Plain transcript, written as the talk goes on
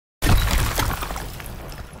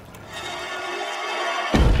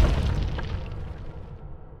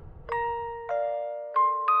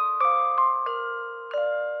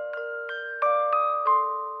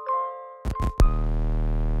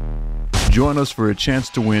join us for a chance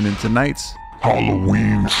to win in tonight's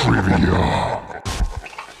Halloween Trivia.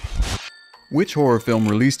 Which horror film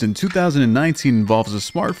released in 2019 involves a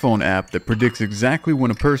smartphone app that predicts exactly when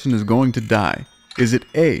a person is going to die? Is it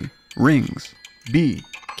A, Rings, B,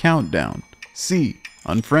 Countdown, C,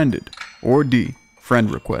 Unfriended, or D,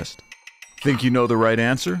 Friend Request? Think you know the right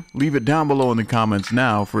answer? Leave it down below in the comments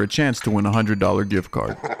now for a chance to win a $100 gift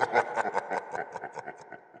card.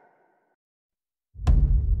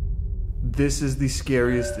 This is the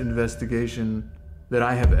scariest investigation that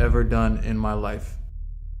I have ever done in my life.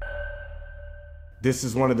 This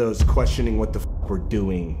is one of those questioning what the f we're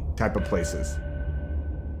doing type of places.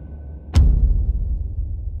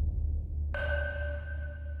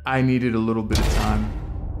 I needed a little bit of time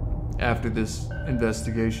after this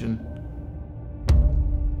investigation.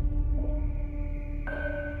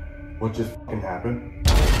 What just f***ing happened?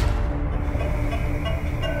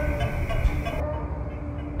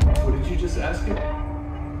 What did you just ask it?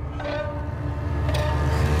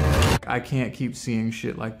 I can't keep seeing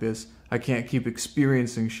shit like this. I can't keep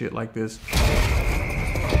experiencing shit like this.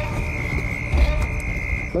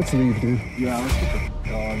 Let's leave, dude. Yeah, let's get the f***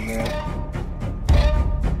 on, man.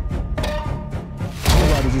 I'm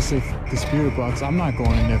about to just say the spirit box. I'm not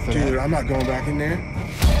going in there for that. Dude, I'm not going back in there.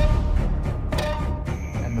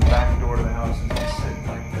 And the back door to the house is just sitting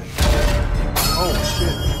like this. Oh,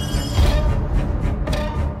 shit.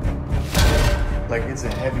 Like it's a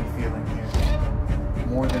heavy feeling here.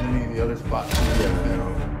 More than any of the other spots.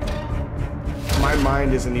 My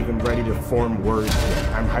mind isn't even ready to form words yet.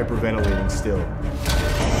 I'm hyperventilating still.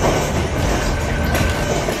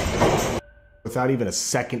 Without even a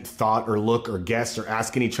second thought or look or guess or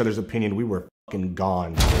asking each other's opinion, we were fucking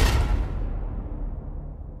gone.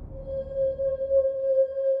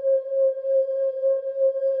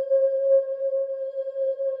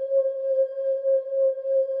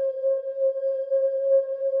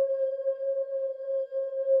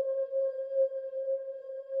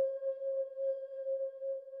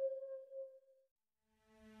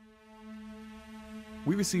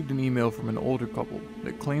 We received an email from an older couple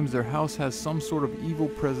that claims their house has some sort of evil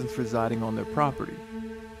presence residing on their property.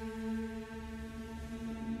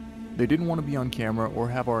 They didn't want to be on camera or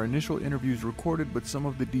have our initial interviews recorded, but some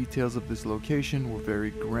of the details of this location were very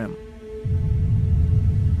grim.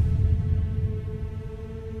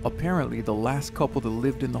 Apparently, the last couple that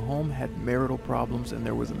lived in the home had marital problems and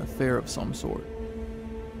there was an affair of some sort.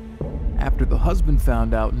 After the husband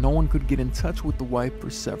found out, no one could get in touch with the wife for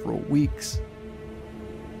several weeks.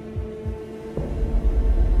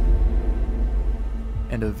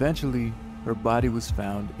 And eventually, her body was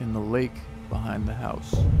found in the lake behind the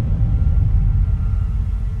house.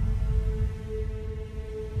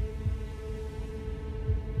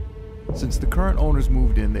 Since the current owners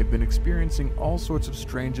moved in, they've been experiencing all sorts of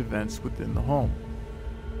strange events within the home.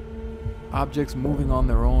 Objects moving on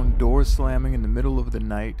their own, doors slamming in the middle of the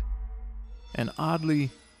night, and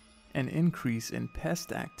oddly, an increase in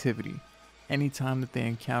pest activity anytime that they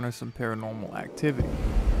encounter some paranormal activity.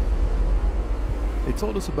 They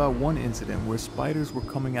told us about one incident where spiders were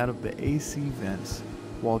coming out of the AC vents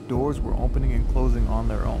while doors were opening and closing on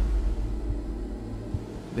their own.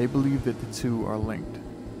 They believe that the two are linked.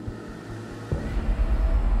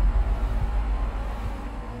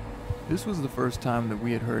 This was the first time that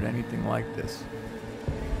we had heard anything like this.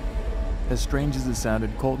 As strange as it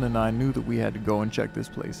sounded, Colton and I knew that we had to go and check this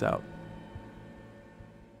place out.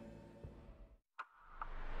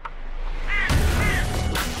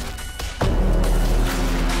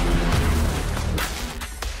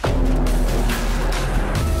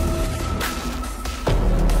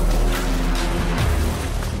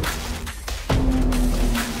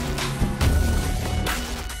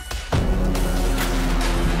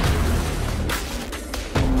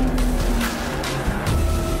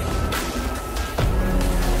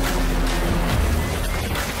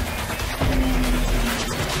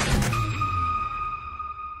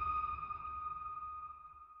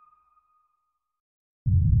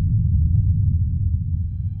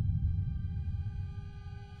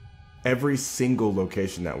 Every single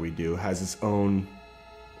location that we do has its own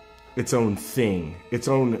thing, its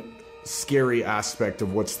own scary aspect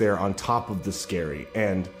of what's there on top of the scary.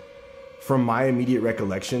 And from my immediate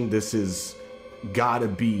recollection, this is gotta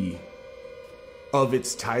be, of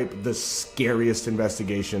its type, the scariest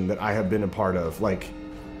investigation that I have been a part of. Like,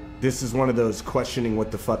 this is one of those questioning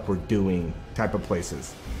what the fuck we're doing type of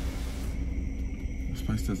places. This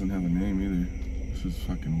place doesn't have a name either. This is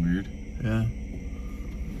fucking weird. Yeah.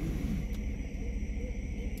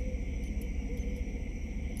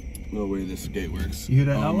 No way this gate works. You hear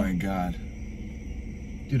that Oh owl? my god.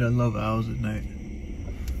 Dude, I love owls at night.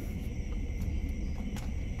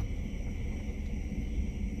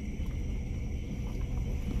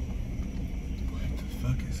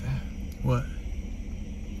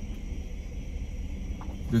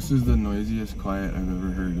 This is the noisiest quiet I've ever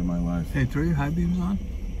heard in my life. Hey, throw your high beams on.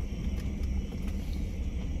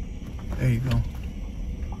 There you go.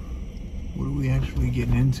 What are we actually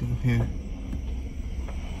getting into here?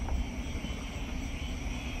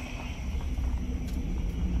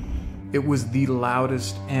 It was the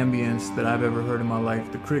loudest ambience that I've ever heard in my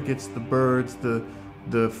life. The crickets, the birds,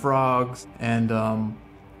 the frogs, and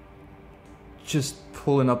just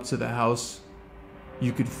pulling up to the house,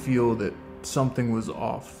 you could feel that something was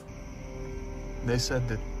off. They said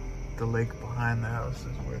that the lake behind the house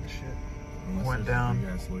is where the shit Unless went there's a down.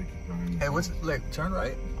 big-ass lake behind the Hey, what's house. it like? Turn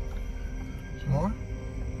right. More?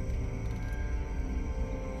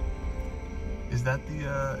 Is that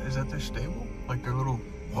their stable? Like their little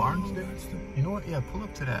barns there? That's the- You know what? Yeah, pull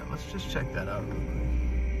up to that. Let's just check that out real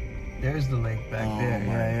quick. There's the lake back Oh there.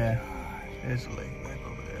 my Yeah. There's the lake back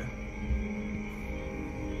over there.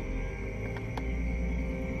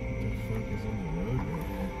 What the fuck is in the road right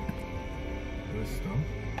here? Is it a stump?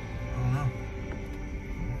 I don't know.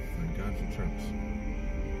 Thank God for trucks.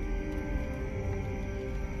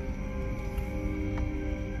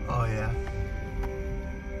 Oh yeah.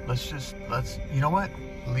 Let's you know what?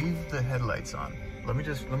 Leave the headlights on. Let me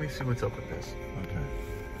see what's up with this. Okay.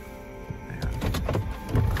 Hang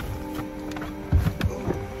on.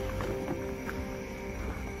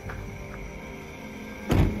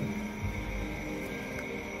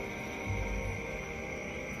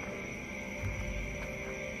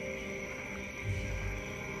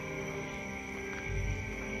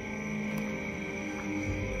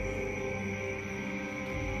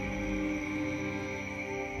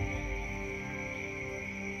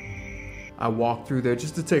 I walked through there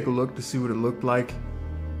just to take a look to see what it looked like.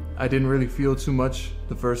 I didn't really feel too much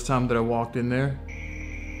the first time that I walked in there.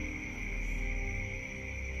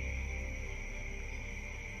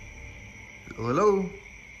 Hello?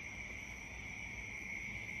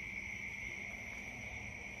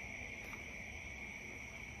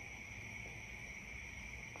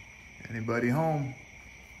 Anybody home?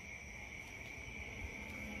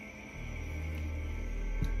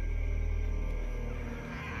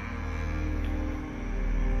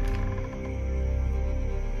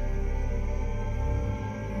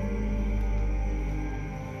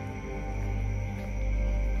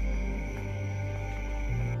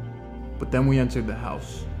 But then we entered the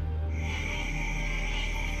house.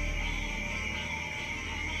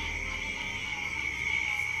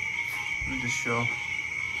 Let me just show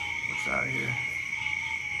what's out here.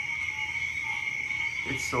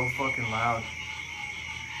 It's so fucking loud.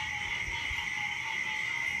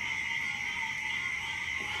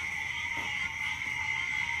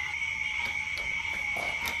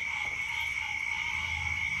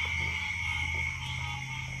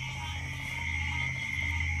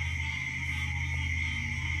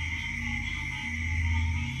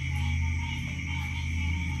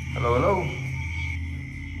 Hello, hello.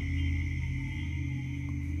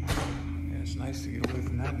 Yeah, it's nice to get away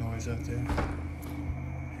from that noise out there.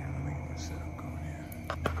 Here, let me get my setup going here.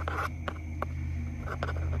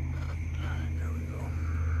 Alright, there we go.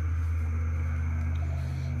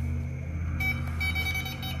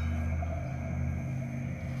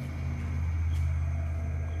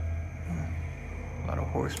 A lot of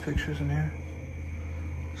horse pictures in here.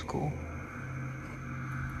 It's cool.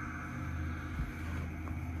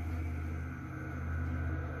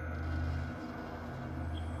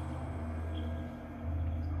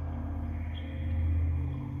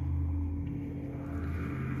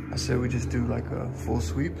 I said we just do like a full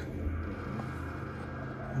sweep.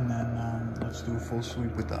 And then let's do a full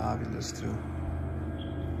sweep with the Ovilus too.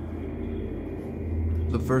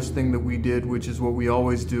 The first thing that we did, which is what we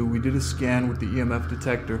always do, we did a scan with the EMF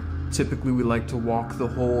detector. Typically we like to walk the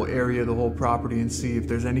whole area, the whole property, and see if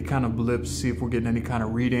there's any kind of blips, see if we're getting any kind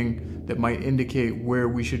of reading that might indicate where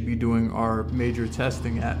we should be doing our major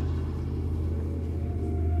testing at.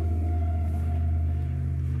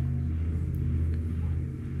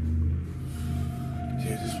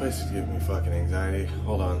 Dude, this place is giving me fucking anxiety.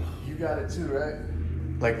 Hold on. You got it too, right?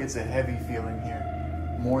 Like it's a heavy feeling here.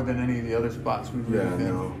 More than any of the other spots we've really Yeah, been.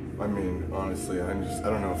 no. I mean, honestly, I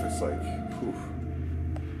don't know if it's like, poof.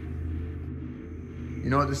 You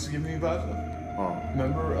know what this is giving me vibes of? Oh,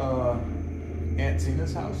 Remember Aunt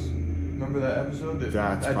Tina's house? Remember that episode that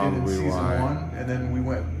That's I did in probably season why. 1, and then we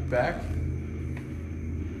went back?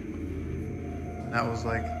 And that was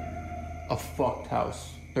like a fucked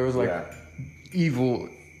house. There was like yeah. evil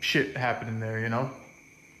shit happening there, you know?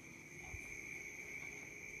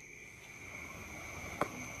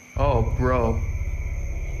 Oh, bro.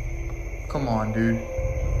 Come on, dude.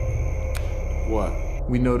 What?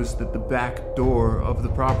 We noticed that the back door of the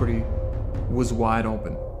property was wide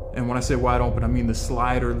open. And when I say wide open, I mean the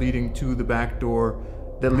slider leading to the back door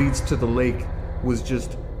that leads to the lake was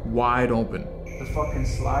just wide open. The fucking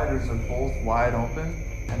sliders are both wide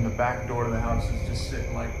open, and the back door to the house is just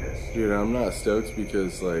sitting like this. Dude, I'm not stoked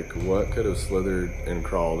because, like, what could have slithered and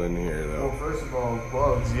crawled in here, though? Well, first of all,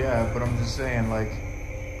 bugs, yeah, but I'm just saying, like,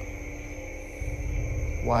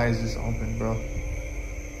 why is this open, bro?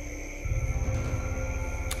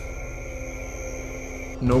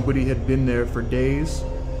 Nobody had been there for days.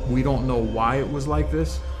 We don't know why it was like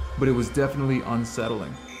this, but it was definitely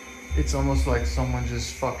unsettling. It's almost like someone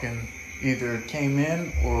just fucking either came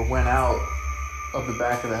in or went out of the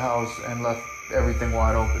back of the house and left everything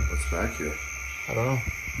wide open. What's back here? I don't know.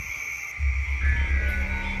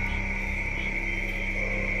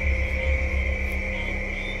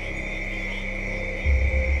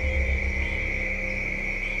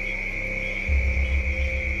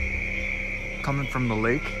 Coming from the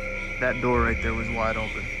lake, that door right there was wide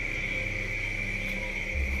open.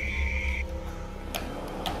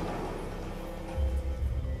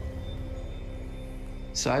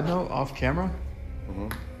 Side note, off camera,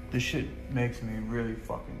 this shit makes me really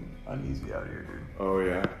fucking uneasy out here, dude. Oh,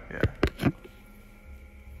 yeah? Yeah.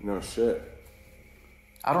 No shit.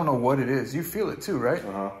 I don't know what it is. You feel it too, right?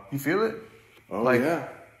 Uh-huh. You feel it? Oh, Like- yeah.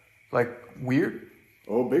 Like weird?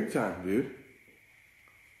 Oh, big time, dude.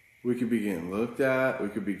 We could be getting looked at. We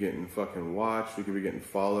could be getting fucking watched. We could be getting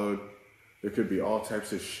followed. There could be all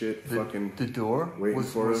types of shit fucking... The door? waiting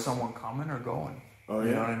for was us. someone coming or going? Oh, You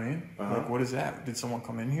yeah. know what I mean? Uh-huh. Like, what is that? Did someone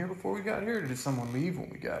come in here before we got here, or did someone leave when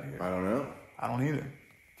we got here? I don't know. I don't either.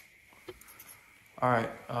 All right,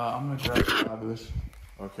 I'm gonna grab some of this.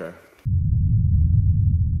 Okay.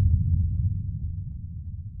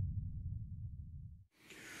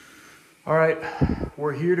 All right,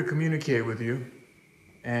 we're here to communicate with you,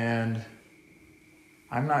 and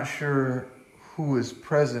I'm not sure who is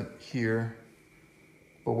present here,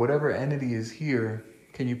 but whatever entity is here,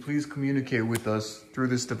 can you please communicate with us through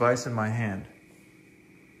this device in my hand?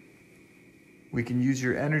 We can use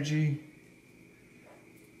your energy,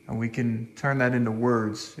 and we can turn that into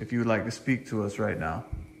words if you would like to speak to us right now.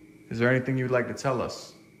 Is there anything you'd like to tell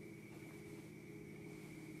us?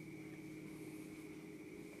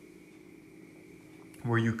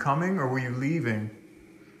 Were you coming or were you leaving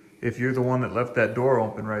if you're the one that left that door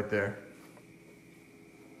open right there?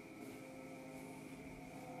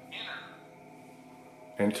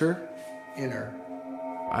 Enter? Inner.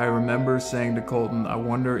 I remember saying to Colton, I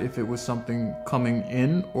wonder if it was something coming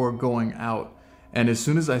in or going out. And as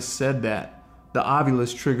soon as I said that, the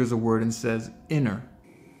Ovilus triggers a word and says inner.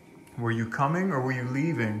 Were you coming or were you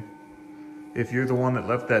leaving if you're the one that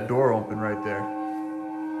left that door open right there?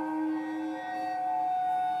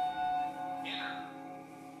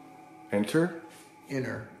 Enter?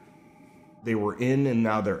 Inner. They were in and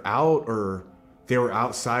now they're out, or they were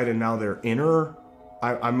outside and now they're inner?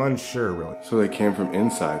 I'm unsure, really. So they came from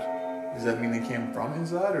inside. Does that mean they came from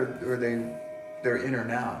inside or they're inner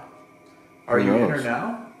now? Are Who you knows? inner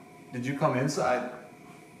now? Did you come inside?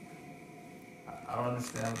 I don't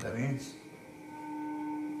understand what that means.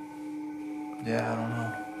 Yeah, I don't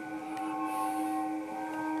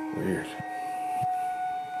know. Weird.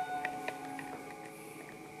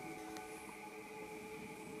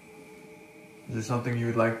 Is there something you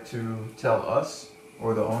would like to tell us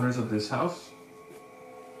or the owners of this house?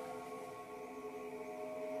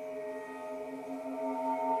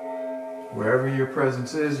 Wherever your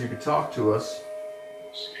presence is, you can talk to us.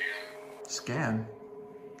 Scan?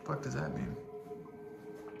 What the fuck does that mean?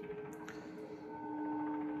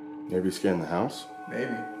 Maybe scan the house?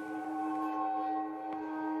 Maybe.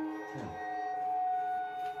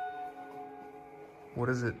 What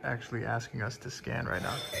is it actually asking us to scan right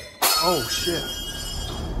now? Oh shit.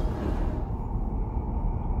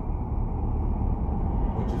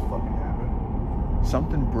 What just fucking happened?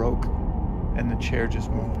 Something broke and the chair just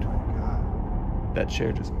moved. Oh my God. That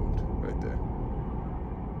chair just moved right there.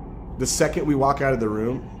 The second we walk out of the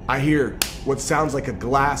room, I hear what sounds like a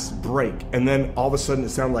glass break, and then all of a sudden it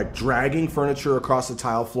sounded like dragging furniture across the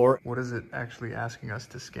tile floor. What is it actually asking us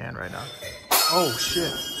to scan right now? Oh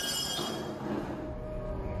shit.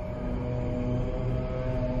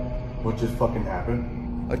 What just fucking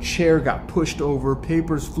happened? A chair got pushed over,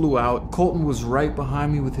 papers flew out. Colton was right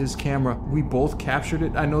behind me with his camera. We both captured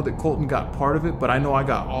it. I know that Colton got part of it, but I know I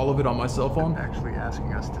got all of it on my cell phone. Actually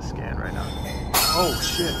asking us to scan right now. Oh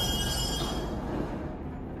shit.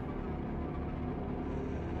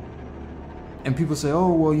 And people say,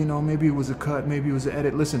 oh, well, you know, maybe it was a cut, maybe it was an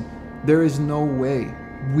edit. Listen, there is no way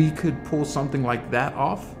we could pull something like that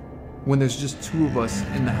off when there's just two of us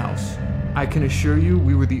in the house. I can assure you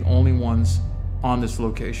we were the only ones on this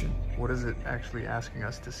location. What is it actually asking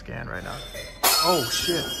us to scan right now? Oh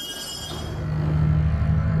shit.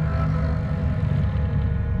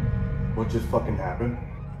 What just fucking happened?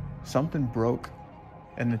 Something broke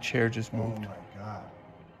and the chair just moved. Oh my god.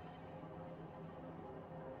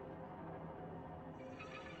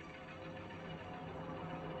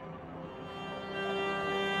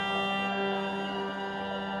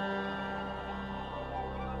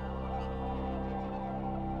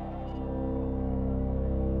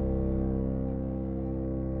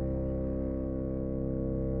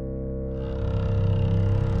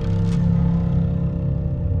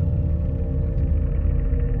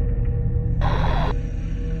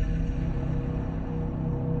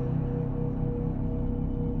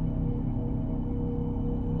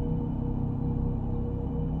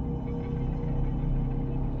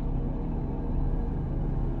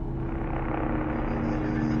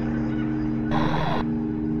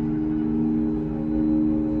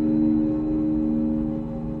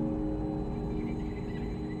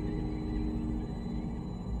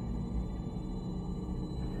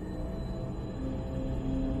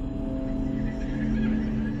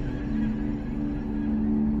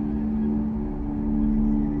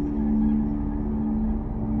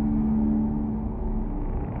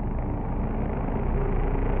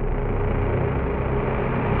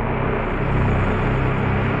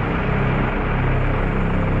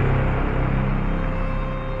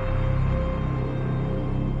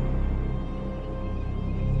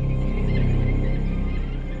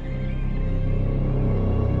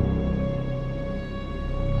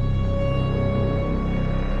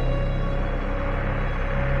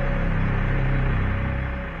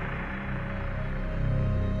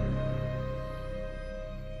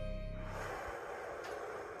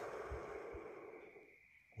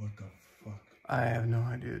 What the fuck? I have no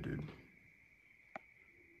idea, dude.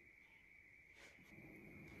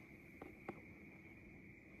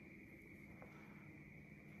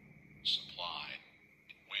 Supply,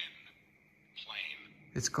 wind, plane.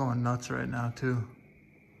 It's going nuts right now, too.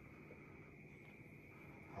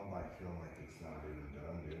 How am I feeling like it's not even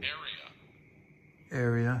done, dude?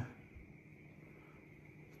 Area.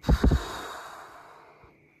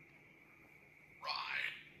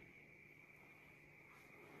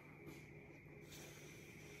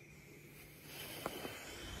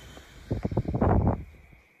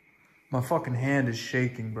 My fucking hand is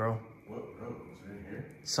shaking, bro. What broke? Was it in here?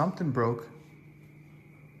 Something broke.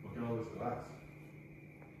 Look at all this glass.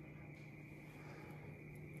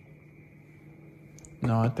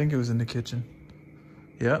 No, I think it was in the kitchen.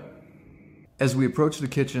 Yep. As we approached the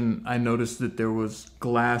kitchen, I noticed that there was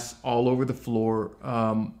glass all over the floor.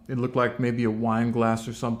 It looked like maybe a wine glass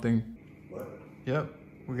or something. What? Yep,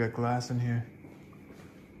 we got glass in here.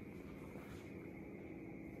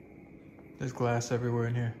 There's glass everywhere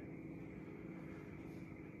in here.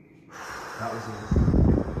 That was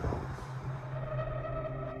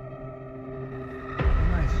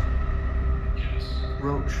Nice. Yes.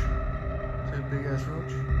 Roach. Is that a big ass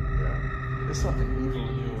roach? Yeah. There's something evil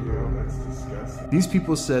in here, bro. That's disgusting. These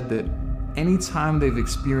people said that anytime they've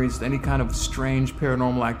experienced any kind of strange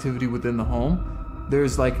paranormal activity within the home,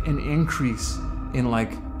 there's like an increase in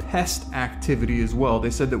like pest activity as well. They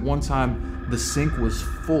said that one time the sink was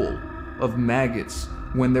full of maggots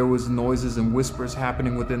when there was noises and whispers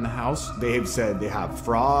happening within the house. They've said they have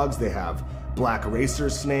frogs, they have black racer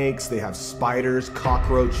snakes, they have spiders,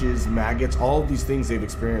 cockroaches, maggots, all of these things they've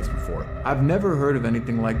experienced before. I've never heard of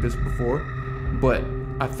anything like this before, but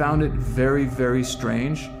I found it very, very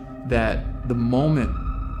strange that the moment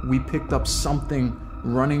we picked up something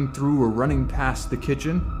running through or running past the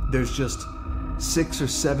kitchen, there's just 6 or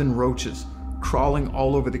 7 roaches crawling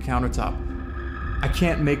all over the countertop. I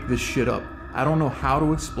can't make this shit up. I don't know how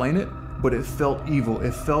to explain it, but it felt evil.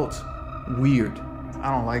 It felt weird.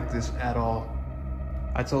 I don't like this at all.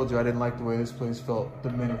 I told you I didn't like the way this place felt the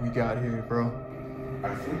minute we got here, bro.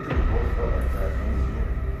 I think they both felt like that in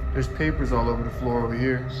here. There's papers all over the floor over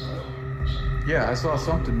here. Yeah, I saw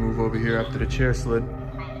something move over here after the chair slid.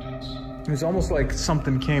 It was almost like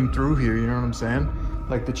something came through here, you know what I'm saying?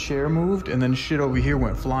 Like the chair moved and then shit over here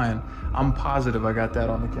went flying. I'm positive I got that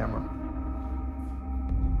on the camera.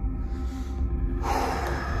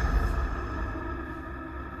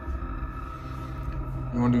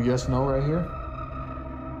 You want to do yes, no right here?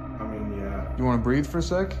 I mean, yeah. You want to breathe for a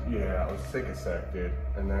sec? Yeah, let's take a sec, dude.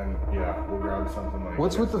 And then, yeah, we'll grab something like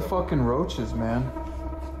What's this. with the fucking roaches, man?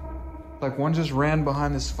 Like one just ran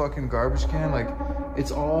behind this fucking garbage can. Like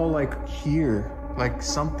it's all like here. Like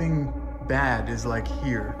something bad is like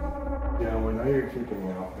here. Yeah, well, now you're creeping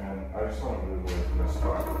me out, man. I I just want to move away from this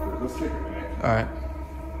spot. Let's take a minute. All right.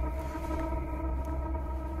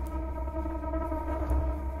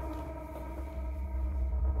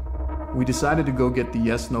 We decided to go get the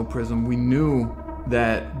yes/no prism. We knew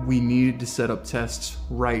that we needed to set up tests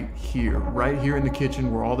right here in the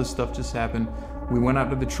kitchen where all this stuff just happened. We went out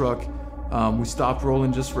to the truck. We stopped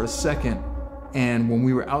rolling just for a second. And when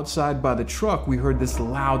we were outside by the truck, we heard this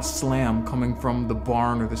loud slam coming from the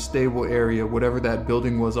barn or the stable area, whatever that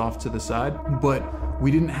building was off to the side. But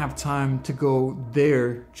we didn't have time to go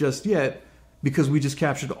there just yet because we just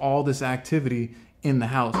captured all this activity in the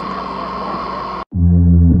house.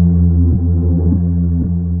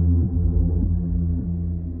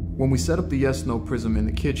 When we set up the yes/no prism in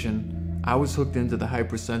the kitchen, I was hooked into the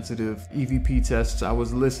hypersensitive EVP tests. I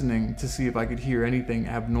was listening to see if I could hear anything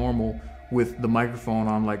abnormal with the microphone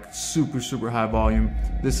on like super high volume.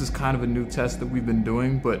 This is kind of a new test that we've been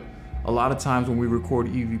doing, but a lot of times when we record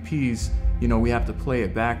EVPs, you know, we have to play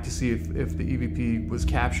it back to see if the EVP was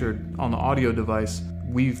captured on the audio device.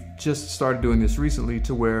 We've just started doing this recently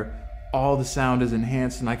to where all the sound is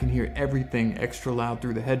enhanced and I can hear everything extra loud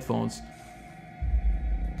through the headphones.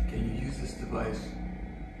 Can you use this device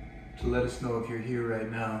to let us know if you're here right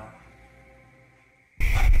now?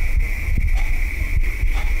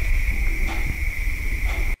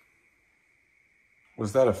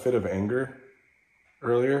 Was that a fit of anger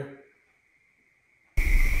earlier?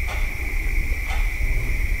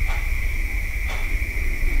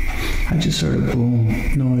 I just heard a boom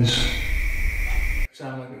noise. It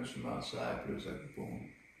sounded like it was from outside, but it was like a boom,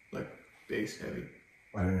 like bass heavy.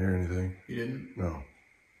 I didn't hear anything. You didn't? No.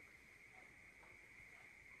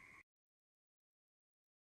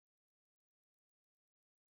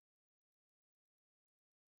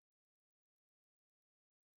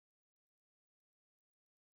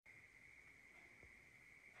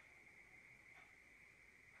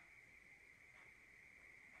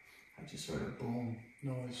 I just heard a boom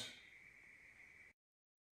noise.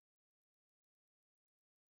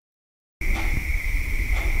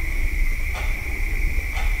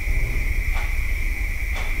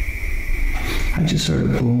 I just heard a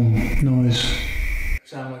boom noise. It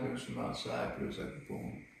sounded like it was from outside, but it was like a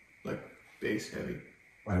boom, like bass heavy.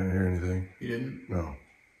 I didn't hear anything. You didn't? No.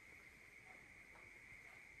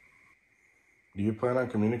 Do you plan on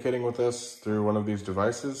communicating with us through one of these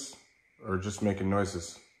devices or just making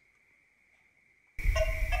noises?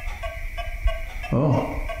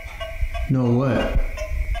 Oh. No, what?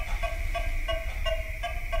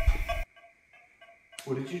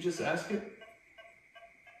 What did you just ask it?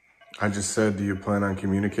 I just said, do you plan on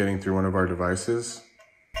communicating through one of our devices?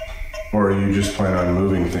 Or you just plan on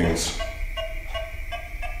moving things?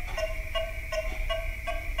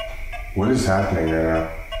 What is happening right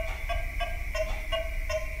now?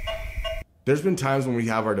 There's been times when we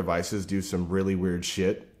have our devices do some really weird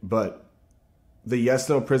shit, but the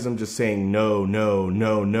yes/no prism just saying no, no,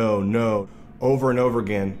 no, no, no, over and over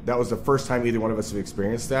again, that was the first time either one of us have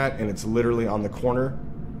experienced that, and it's literally on the corner,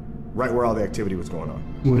 right where all the activity was going on.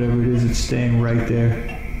 Whatever it is, it's staying right there,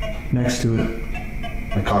 next to it.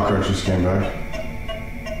 The cockroach just came back.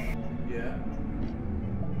 Yeah.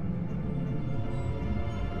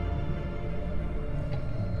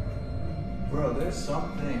 Bro, there's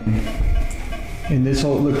something. And this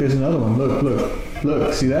whole, look, there's another one.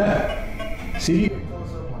 Look, see that? See? Get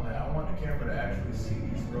close up on that. I want the camera to actually see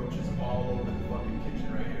these roaches all over the fucking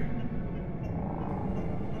kitchen right here.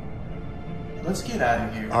 Let's get out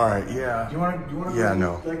of here. All right, yeah. Do you want to Yeah, do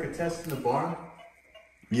no. like a test in the barn?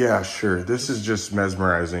 Yeah, sure. This is just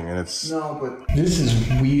mesmerizing and it's... No, but this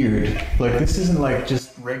is weird. Like, this isn't like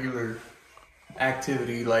just regular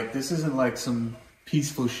activity. Like, this isn't like some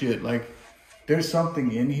peaceful shit. Like, there's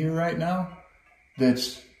something in here right now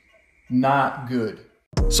that's not good.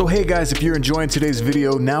 So hey guys, if you're enjoying today's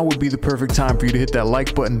video, now would be the perfect time for you to hit that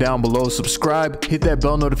like button down below, subscribe, hit that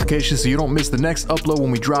bell notification so you don't miss the next upload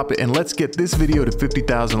when we drop it, and let's get this video to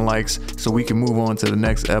 50,000 likes so we can move on to the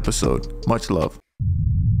next episode. Much love.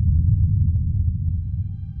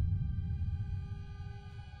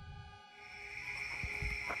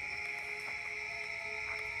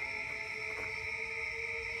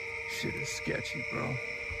 Shit is sketchy, bro.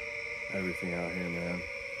 Everything out here, man.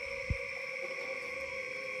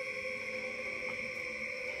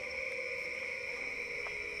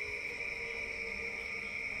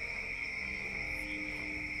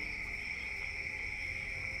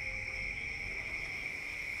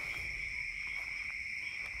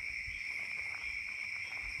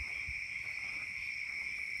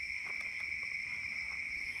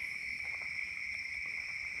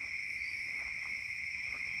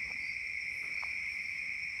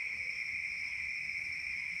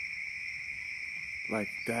 Like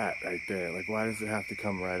that right there. Like, why does it have to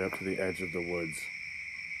come right up to the edge of the woods?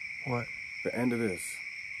 What? The end of this.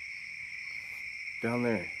 Down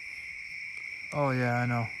there. Oh, yeah, I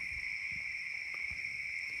know.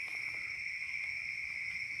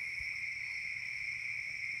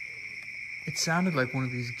 It sounded like one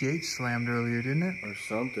of these gates slammed earlier, didn't it? Or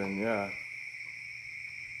something, yeah. Is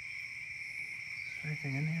there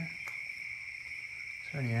anything in here?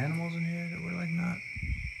 Is there any animals in here that we're like not?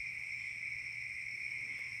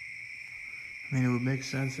 I mean, it would make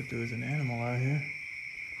sense if there was an animal out here.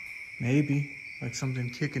 Maybe. Like something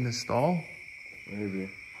kicking the stall? Maybe.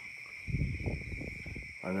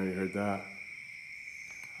 I know you heard that.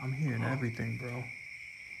 I'm hearing everything, bro.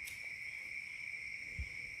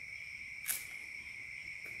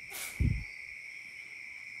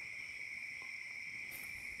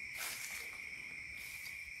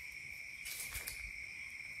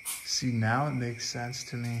 See, now it makes sense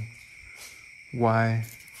to me why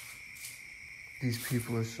these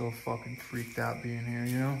people are so fucking freaked out being here,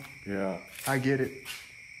 you know? Yeah. I get it.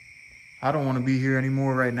 I don't want to be here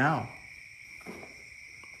anymore right now.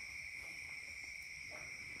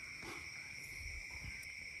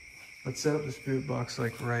 Let's set up the spirit box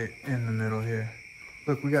like right in the middle here.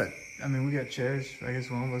 Look, we got chairs. I guess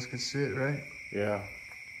one of us could sit, right? Yeah.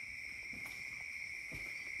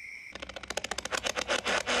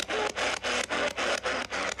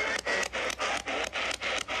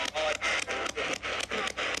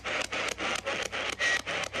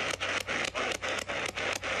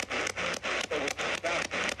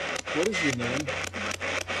 What is your name?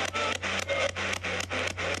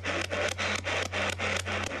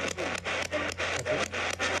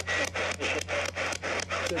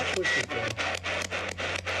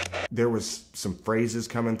 There was some phrases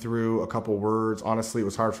coming through, a couple words. Honestly, it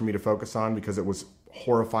was hard for me to focus on because it was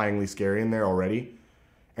horrifyingly scary in there already.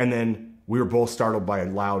 And then we were both startled by a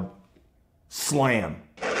loud slam.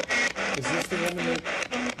 Is this the one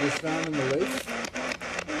that was found in the lake?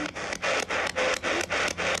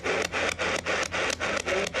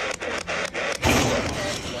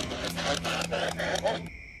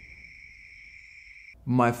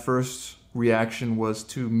 My first reaction was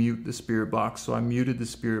to mute the spirit box. So I muted the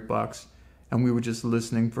spirit box and we were just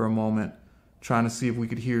listening for a moment, trying to see if we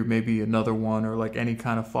could hear maybe another one or like any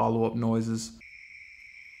kind of follow-up noises.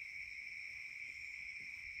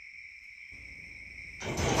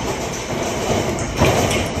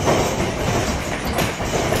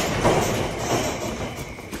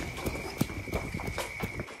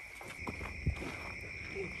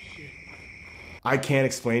 I can't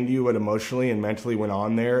explain to you what emotionally and mentally went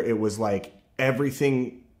on there. It was like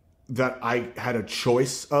everything that I had a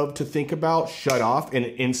choice of to think about shut off and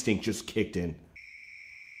instinct just kicked in.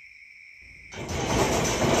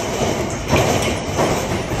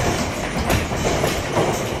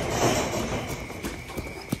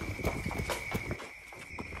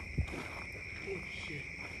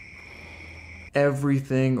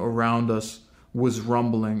 Everything around us was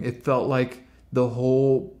rumbling. It felt like the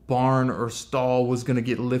whole barn or stall was gonna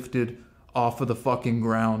get lifted off of the fucking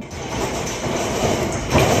ground.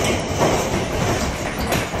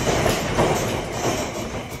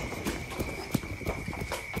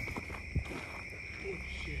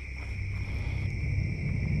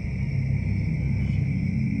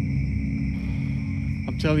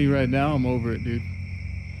 I'm telling you right now, I'm over it, dude.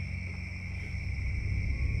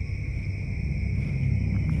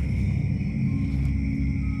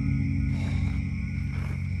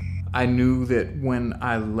 I knew that when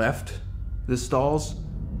I left the stalls,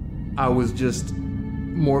 I was just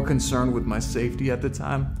more concerned with my safety at the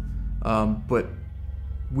time. But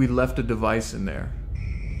we left a device in there.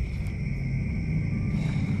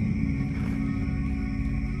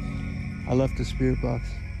 I left the spirit box.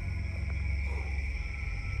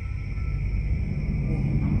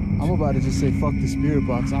 I'm about to just say fuck the spirit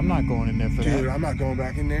box. I'm not going in there for that. Dude, I'm not going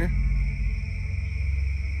back in there.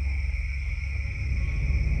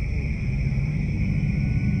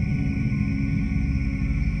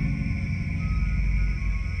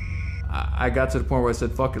 I got to the point where I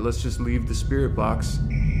said, fuck it, let's just leave the spirit box.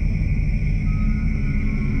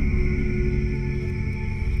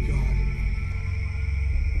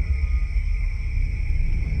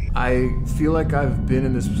 I feel like I've been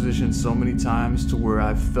in this position so many times to where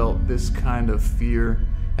I've felt this kind of fear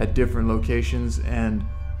at different locations, and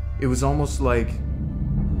it was almost like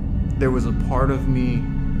there was a part of me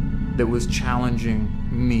that was challenging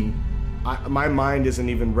me. My mind isn't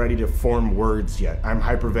even ready to form words yet. I'm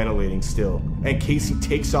hyperventilating still. And Casey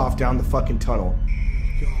takes off down the fucking tunnel.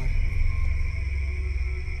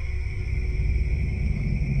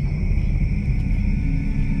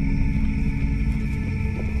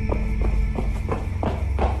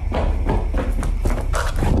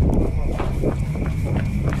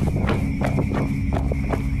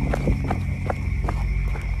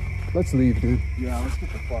 Let's leave, dude. Yeah, let's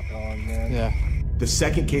get the fuck on, man. Yeah. The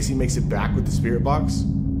second Casey makes it back with the spirit box,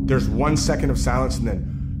 there's 1 second of silence and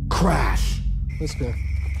then crash. Let's go.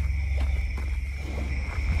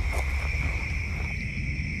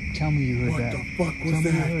 Tell me you heard that. What the fuck was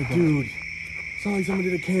that, dude? Sounded like somebody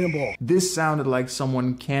did a cannonball. This sounded like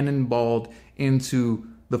someone cannonballed into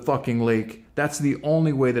the fucking lake. That's the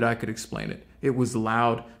only way that I could explain it. It was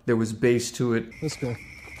loud. There was bass to it. Let's go.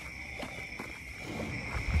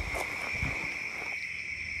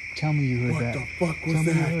 Tell me you heard that. What the fuck was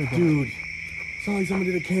that, dude? Sounded like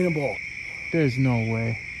somebody did a cannonball. There's no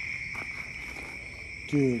way.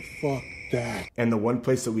 Dude, fuck that. And the one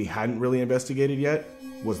place that we hadn't really investigated yet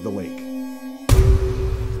was the lake.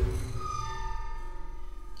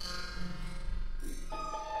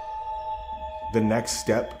 The next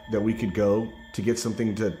step that we could go to get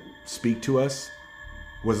something to speak to us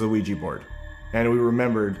was the Ouija board. And we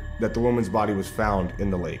remembered that the woman's body was found in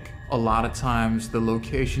the lake. A lot of times the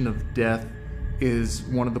location of death is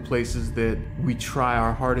one of the places that we try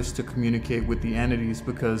our hardest to communicate with the entities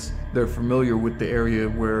because they're familiar with the area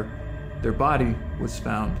where their body was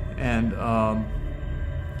found. And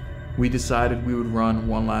we decided we would run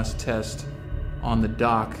one last test on the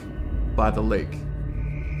dock by the lake.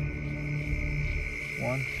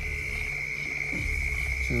 1,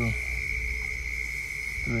 2,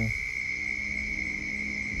 3.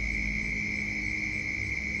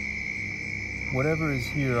 Whatever is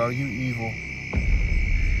here, are you evil?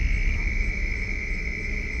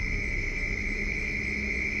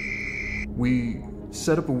 We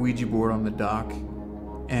set up a Ouija board on the dock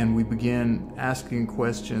and we began asking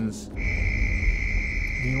questions. Do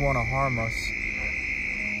you want to harm us?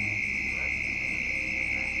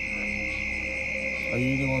 Are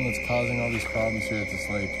you the one that's causing all these problems here at this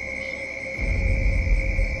lake?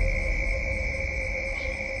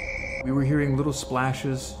 We were hearing little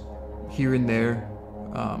splashes here and there.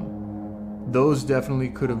 Those definitely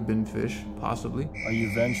could have been fish, possibly. Are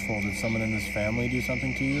you vengeful? Did someone in this family do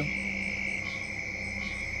something to you?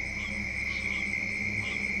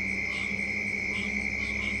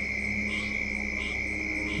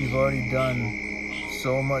 You've already done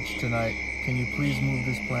so much tonight. Can you please move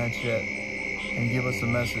this planchette and give us a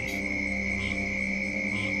message?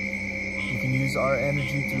 You can use our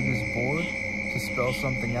energy through this board to spell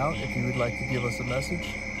something out if you would like to give us a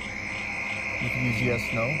message. You can use yes,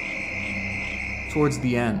 no. Towards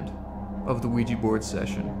the end of the Ouija board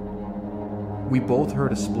session, we both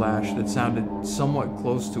heard a splash that sounded somewhat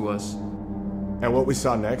close to us. And what we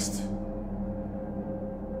saw next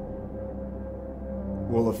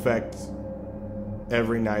will affect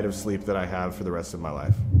every night of sleep that I have for the rest of my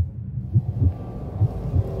life.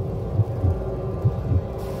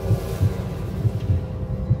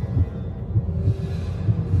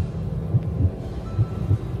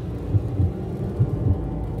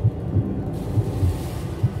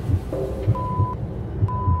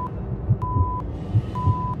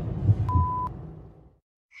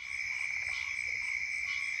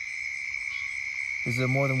 Is there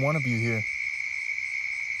more than one of you here?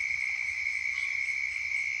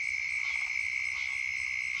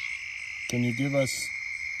 Can you give us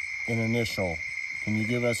an initial? Can you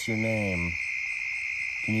give us your name?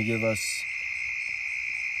 Can you give us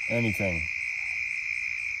anything?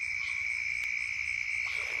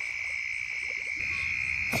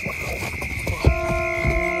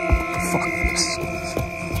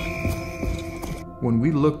 When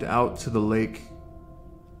we looked out to the lake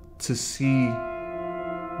to see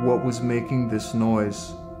what was making this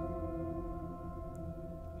noise,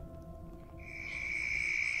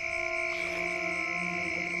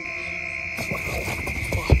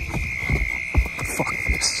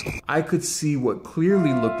 I could see what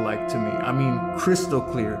clearly looked like to me, I mean crystal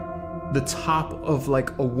clear, the top of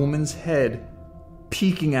like a woman's head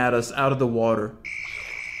peeking at us out of the water.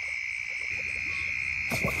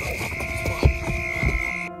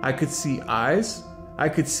 I could see eyes, I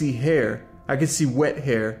could see hair, I could see wet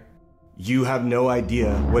hair. You have no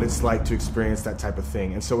idea what it's like to experience that type of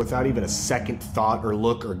thing. And so without even a second thought or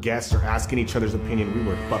look or guess or asking each other's opinion, we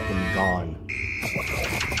were fucking gone.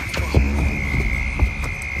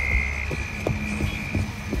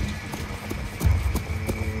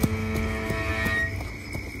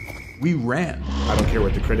 We ran. I don't care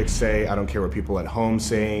what the critics say. I don't care what people at home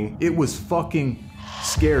saying. It was fucking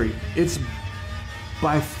scary. It's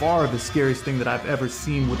by far the scariest thing that I've ever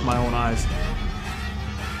seen with my own eyes.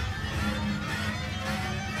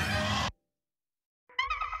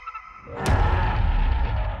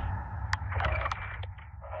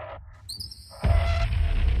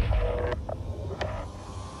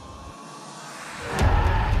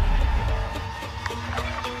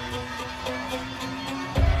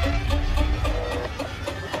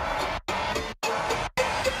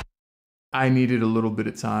 I needed a little bit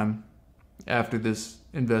of time after this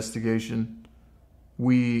investigation.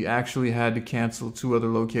 We actually had to cancel 2 other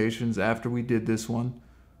locations after we did this one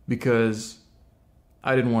because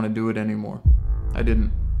I didn't want to do it anymore. I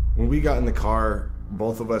didn't. When we got in the car,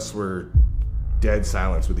 both of us were dead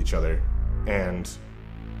silence with each other. And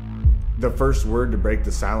the first word to break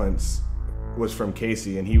the silence was from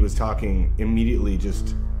Casey, and he was talking immediately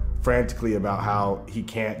just frantically about how he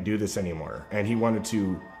can't do this anymore. And he wanted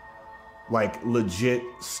to, like, legit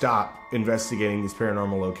stop investigating these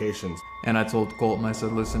paranormal locations. And I told Colton, I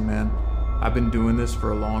said, listen, man, I've been doing this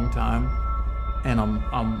for a long time, and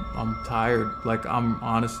I'm tired. Like, I'm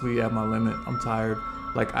honestly at my limit. I'm tired.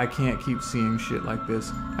 Like, I can't keep seeing shit like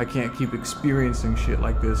this. I can't keep experiencing shit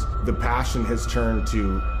like this. The passion has turned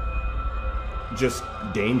to just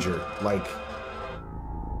danger. Like,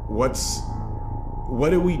 what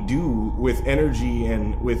do we do with energy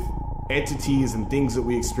and with entities and things that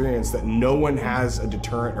we experience that no one has a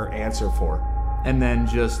deterrent or answer for? And then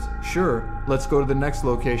just, sure, let's go to the next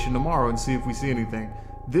location tomorrow and see if we see anything.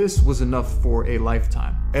 This was enough for a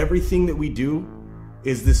lifetime. Everything that we do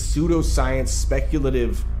is this pseudoscience,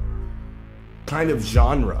 speculative kind of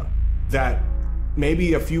genre that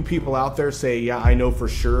maybe a few people out there say, yeah, I know for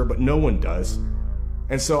sure, but no one does.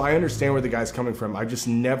 And so I understand where the guy's coming from. I've just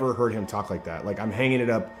never heard him talk like that. Like, I'm hanging it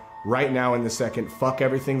up right now in this second. Fuck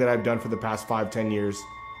everything that I've done for the past 5-10 years.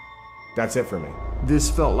 That's it for me. This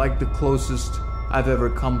felt like the closest I've ever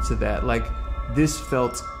come to that. Like, this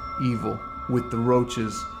felt evil, with the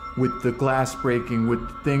roaches, with the glass breaking, with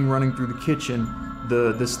the thing running through the kitchen,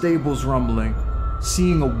 the stables rumbling,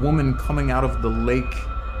 seeing a woman coming out of the lake.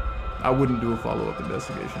 I wouldn't do a follow-up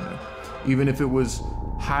investigation there. Even if it was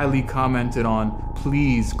highly commented on,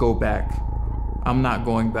 please go back. I'm not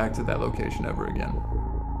going back to that location ever again.